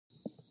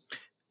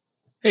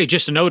Hey,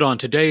 just a note on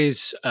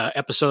today's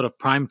episode of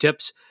Prime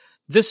Tips.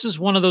 This is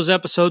one of those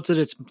episodes that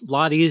it's a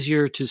lot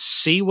easier to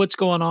see what's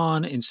going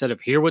on instead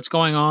of hear what's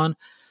going on.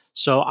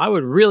 So I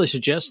would really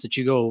suggest that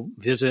you go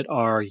visit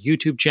our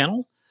YouTube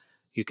channel.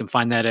 You can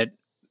find that at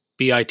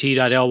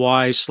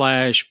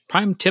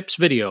bit.ly/Prime Tips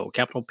Video,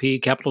 capital P,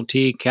 capital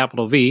T,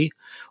 capital V,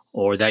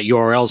 or that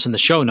URL's in the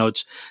show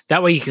notes.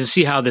 That way you can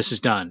see how this is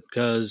done,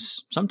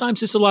 because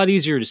sometimes it's a lot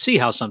easier to see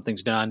how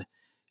something's done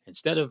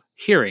instead of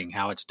hearing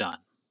how it's done.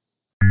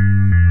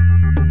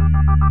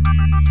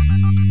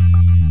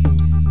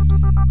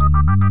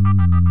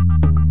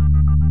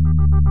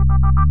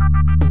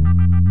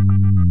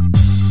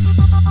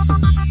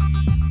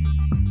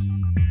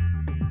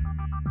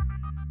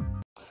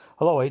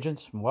 Hello,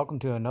 agents, and welcome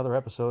to another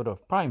episode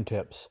of Prime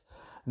Tips.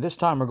 This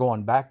time we're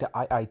going back to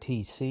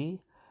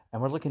IITC,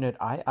 and we're looking at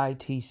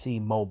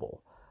IITC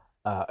Mobile.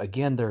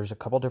 Again, there's a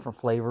couple different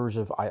flavors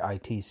of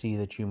IITC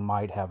that you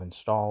might have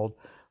installed.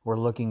 We're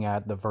looking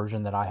at the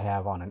version that I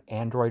have on an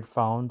Android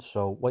phone,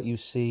 so what you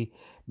see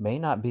may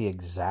not be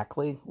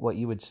exactly what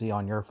you would see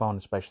on your phone,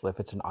 especially if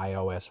it's an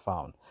iOS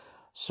phone.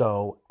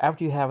 So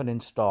after you have it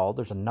installed,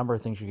 there's a number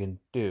of things you can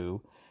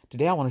do.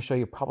 Today I want to show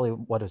you probably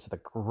what is the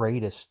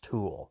greatest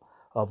tool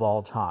of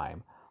all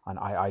time on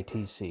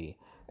IITC,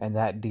 and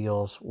that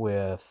deals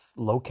with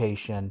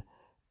location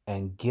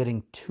and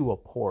getting to a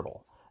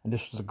portal. And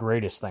this was the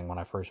greatest thing when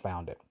I first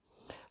found it.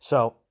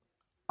 So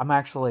I'm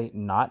actually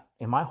not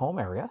in my home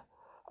area,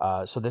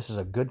 so this is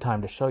a good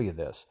time to show you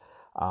this.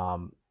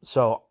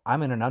 So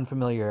I'm in an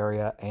unfamiliar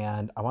area,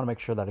 and I want to make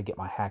sure that I get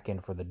my hack in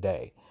for the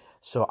day.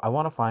 So I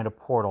want to find a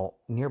portal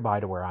nearby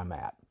to where I'm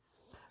at.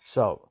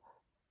 So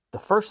the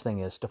first thing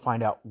is to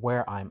find out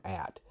where I'm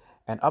at.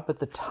 And up at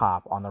the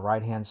top on the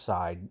right-hand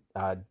side,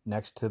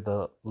 next to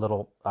the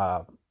little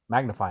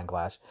magnifying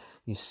glass,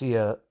 you see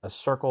a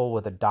circle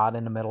with a dot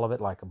in the middle of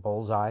it, like a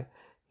bullseye.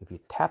 If you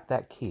tap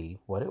that key,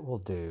 what it will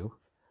do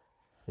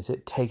is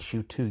it takes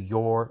you to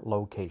your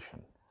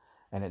location,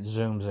 and it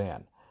zooms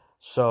in.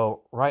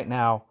 So right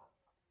now,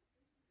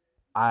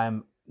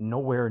 I'm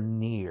nowhere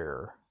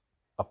near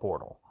a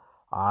portal.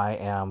 I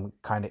am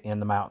kind of in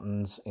the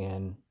mountains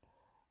in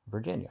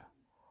Virginia.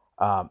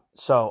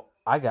 So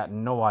I got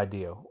no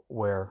idea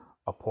where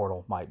a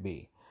portal might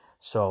be.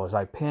 So as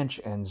I pinch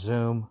and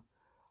zoom,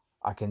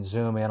 I can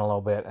zoom in a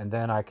little bit, and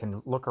then I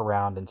can look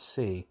around and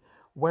see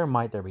where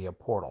might there be a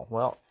portal.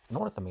 Well,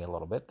 north of me a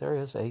little bit, there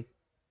is a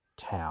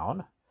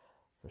town.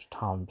 There's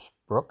Tom's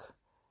Brook,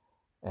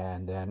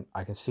 and then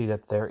I can see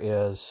that there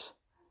is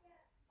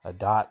a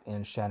dot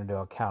in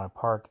Shenandoah County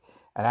Park.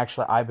 And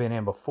actually, I've been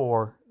in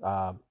before.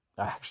 I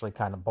actually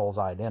kind of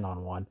bullseyed in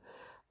on one,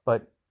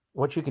 but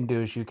what you can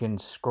do is you can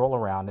scroll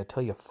around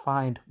until you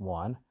find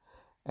one.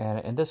 And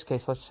in this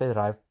case, let's say that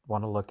I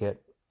want to look at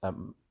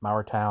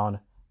Mowertown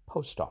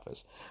Post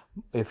Office.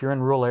 If you're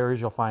in rural areas,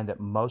 you'll find that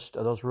most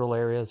of those rural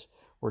areas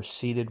were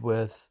seeded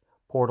with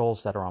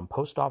portals that are on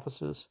post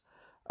offices.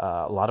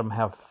 A lot of them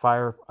have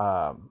fire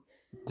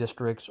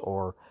districts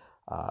or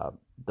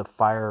the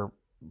fire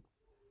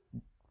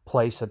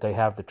place that they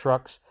have the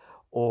trucks,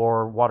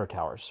 or water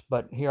towers.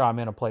 But here I'm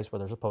in a place where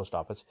there's a post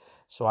office,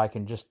 so I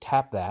can just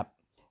tap that.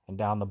 And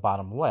down the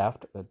bottom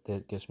left,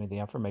 it gives me the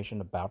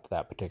information about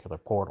that particular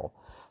portal.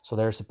 So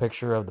there's a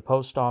picture of the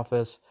post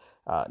office.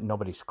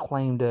 Nobody's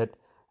claimed it.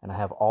 And I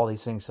have all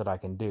these things that I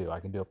can do. I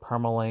can do a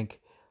permalink.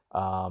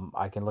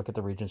 I can look at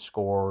the region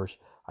scores.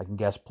 I can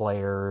guess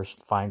players,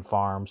 find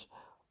farms,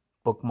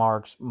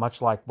 bookmarks,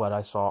 much like what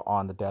I saw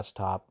on the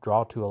desktop,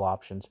 draw tool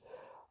options.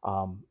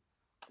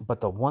 But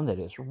the one that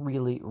is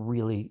really,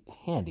 really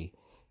handy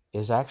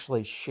is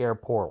actually Share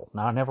Portal.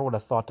 Now, I never would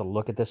have thought to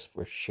look at this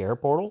for Share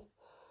Portal,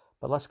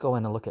 but let's go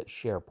in and look at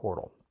Share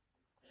Portal.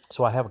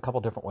 So I have a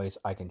couple different ways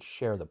I can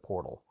share the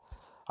portal.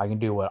 I can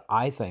do what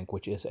I think,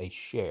 which is a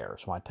share.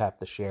 So I tap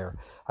the share.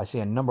 I see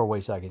a number of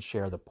ways I can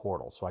share the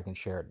portal. So I can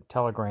share it in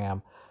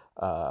Telegram,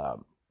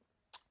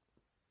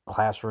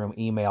 Classroom,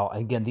 email.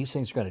 Again, these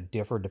things are going to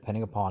differ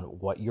depending upon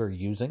what you're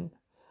using.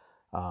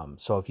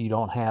 So if you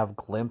don't have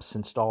Glimpse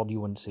installed, you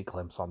wouldn't see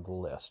Glimpse on the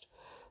list.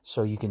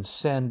 So you can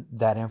send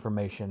that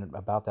information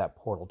about that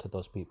portal to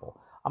those people.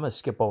 I'm going to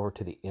skip over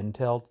to the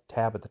Intel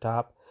tab at the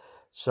top.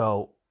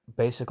 So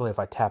basically, if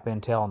I tap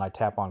Intel and I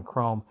tap on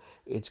Chrome,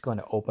 it's going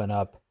to open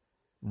up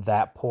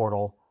that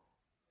portal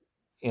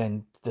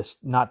in this,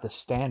 not the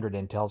standard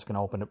Intel, it's going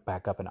to open it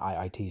back up in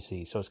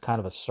IITC. So it's kind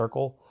of a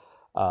circle.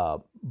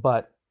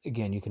 But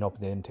again, you can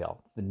open the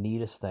Intel. The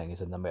neatest thing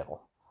is in the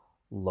middle,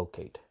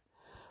 locate.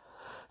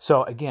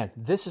 So again,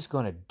 this is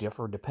going to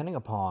differ depending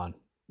upon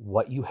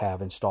what you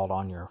have installed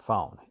on your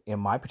phone. In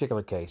my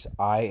particular case,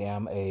 I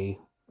am a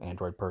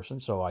Android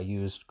person, so I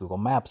use Google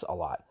Maps a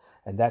lot.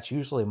 And that's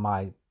usually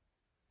my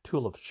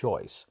tool of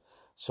choice.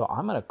 So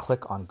I'm going to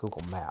click on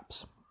Google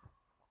Maps.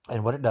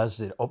 And what it does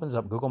is it opens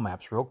up Google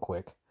Maps real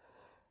quick,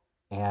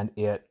 and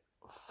it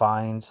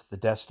finds the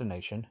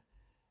destination.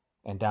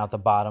 And down at the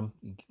bottom,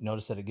 you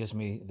notice that it gives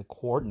me the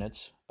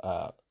coordinates,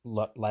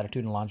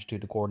 latitude and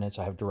longitude, the coordinates.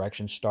 I have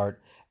directions,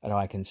 start, and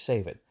I can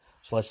save it.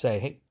 So let's say,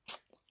 hey,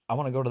 I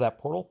want to go to that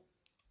portal.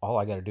 all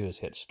I got to do is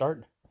hit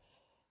start,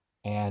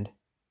 and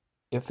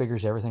it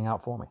figures everything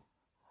out for me.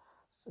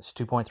 It's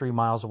 2.3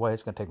 miles away.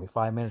 It's going to take me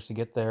 5 minutes to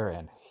get there,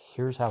 and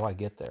here's how I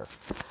get there.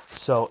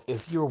 So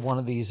if you're one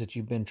of these that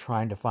you've been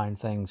trying to find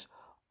things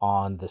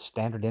on the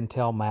standard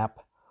Intel map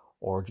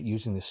or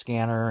using the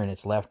scanner and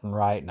it's left and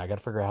right and I got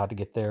to figure out how to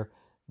get there,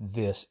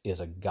 this is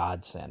a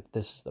godsend.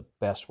 This is the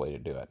best way to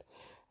do it.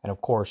 And of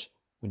course,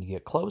 when you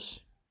get close,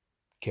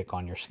 kick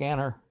on your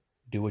scanner,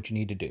 do what you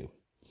need to do.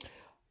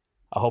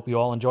 I hope you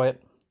all enjoy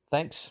it.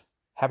 Thanks.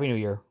 Happy New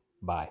Year.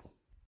 Bye.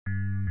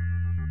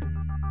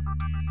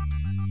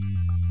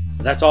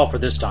 That's all for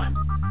this time.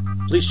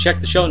 Please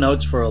check the show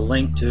notes for a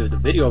link to the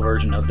video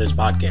version of this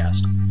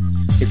podcast.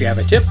 If you have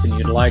a tip and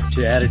you'd like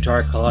to add it to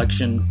our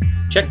collection,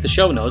 check the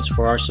show notes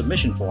for our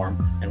submission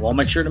form, and we'll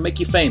make sure to make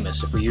you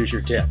famous if we use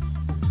your tip.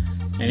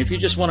 And if you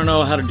just want to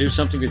know how to do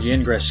something with your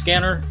Ingress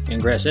scanner,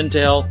 Ingress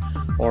Intel,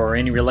 or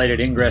any related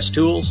Ingress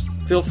tools,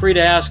 feel free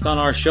to ask on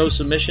our show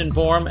submission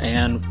form,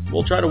 and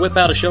we'll try to whip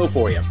out a show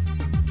for you.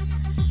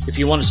 If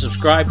you want to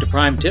subscribe to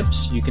Prime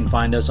Tips, you can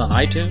find us on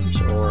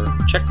iTunes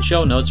or check the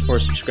show notes for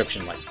a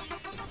subscription link.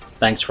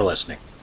 Thanks for listening.